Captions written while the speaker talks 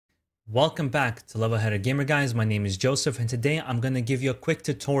Welcome back to Level-Headed Gamer, guys. My name is Joseph, and today I'm going to give you a quick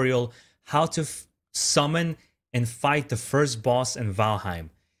tutorial how to summon and fight the first boss in Valheim.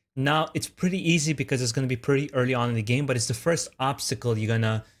 Now, it's pretty easy because it's going to be pretty early on in the game, but it's the first obstacle you're going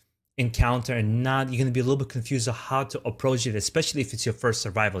to encounter, and you're going to be a little bit confused of how to approach it, especially if it's your first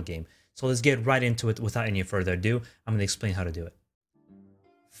survival game. So let's get right into it without any further ado. I'm going to explain how to do it.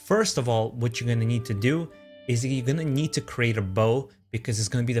 First of all, what you're going to need to do is you're going to need to create a bow, because it's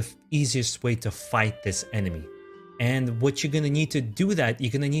going to be the easiest way to fight this enemy. And what you're going to need to do that,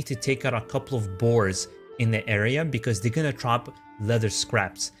 you're going to need to take out a couple of boars in the area, because they're going to drop leather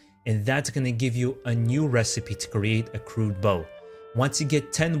scraps. And that's going to give you a new recipe to create a crude bow. Once you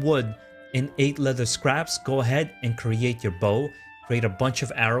get 10 wood and 8 leather scraps, go ahead and create your bow. Create a bunch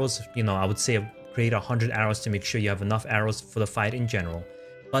of arrows. You know, I would say create 100 arrows to make sure you have enough arrows for the fight in general.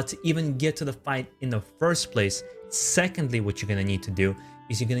 But to even get to the fight in the first place, secondly, what you're going to need to do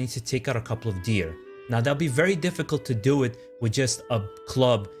is you're going to need to take out a couple of deer. Now, that'll be very difficult to do it with just a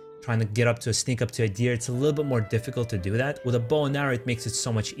club trying to get up to sneak up to a deer. It's a little bit more difficult to do that. With a bow and arrow, it makes it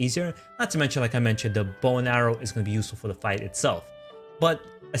so much easier. Not to mention, like I mentioned, the bow and arrow is going to be useful for the fight itself. But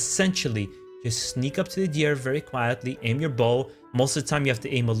essentially, just sneak up to the deer very quietly, aim your bow. Most of the time, you have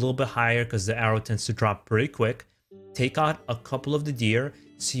to aim a little bit higher because the arrow tends to drop pretty quick. Take out a couple of the deer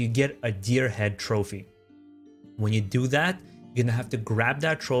so you get a deer head trophy. When you do that, you're gonna have to grab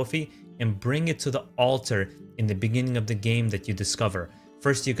that trophy and bring it to the altar in the beginning of the game that you discover.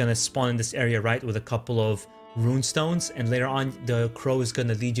 First, you're gonna spawn in this area, right, with a couple of rune stones, and later on, the crow is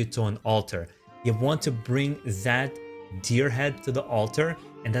gonna lead you to an altar. You want to bring that deer head to the altar,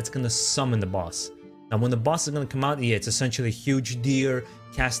 and that's gonna summon the boss. Now, when the boss is gonna come out, yeah, it's essentially a huge deer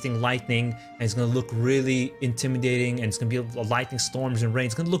casting lightning, and it's gonna look really intimidating, and it's gonna be lightning storms and rain.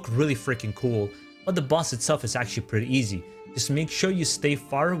 It's gonna look really freaking cool. But the boss itself is actually pretty easy. Just make sure you stay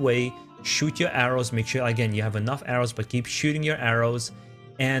far away, shoot your arrows, make sure, again, you have enough arrows, but keep shooting your arrows.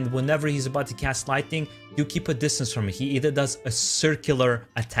 And whenever he's about to cast lightning, do keep a distance from him. He either does a circular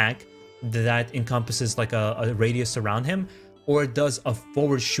attack that encompasses like a radius around him, or does a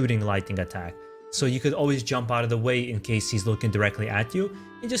forward shooting lightning attack. So you could always jump out of the way in case he's looking directly at you,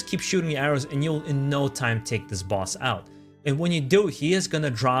 and just keep shooting your arrows, and you'll in no time take this boss out. And when you do, he is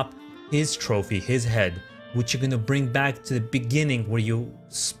gonna drop his trophy, his head, which you're going to bring back to the beginning where you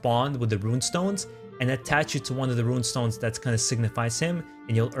spawned with the rune stones, and attach it to one of the rune stones that's kind of signifies him,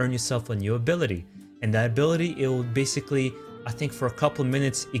 and you'll earn yourself a new ability. And that ability, it will basically, I think for a couple of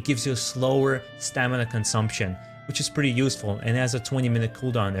minutes, it gives you a slower stamina consumption, which is pretty useful, and it has a 20-minute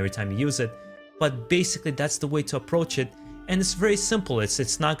cooldown every time you use it. But basically, that's the way to approach it, and it's very simple.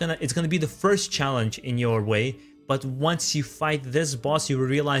 It's gonna be the first challenge in your way. But once you fight this boss, you will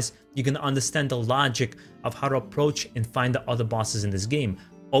realize you're going to understand the logic of how to approach and find the other bosses in this game.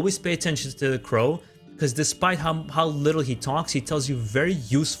 Always pay attention to the crow, because despite how little he talks, he tells you very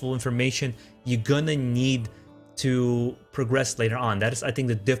useful information you're going to need to progress later on. That is, I think,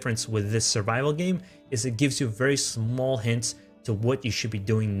 the difference with this survival game, is it gives you very small hints to what you should be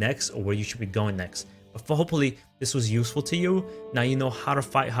doing next or where you should be going next. But hopefully this was useful to you. Now you know how to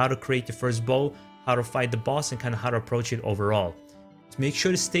fight, how to create your first bow, how to fight the boss, and kind of how to approach it overall. So make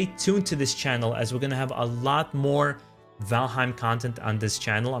sure to stay tuned to this channel, as we're going to have a lot more Valheim content on this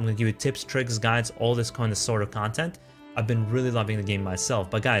channel. I'm going to give you tips, tricks, guides, all this kind of sort of content. I've been really loving the game myself.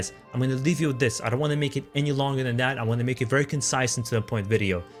 But guys, I'm going to leave you with this. I don't want to make it any longer than that. I want to make it very concise and to the point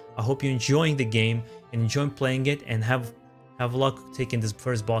video. I hope you're enjoying the game and enjoying playing it, and have luck taking this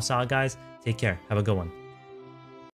first boss out, guys. Take care. Have a good one.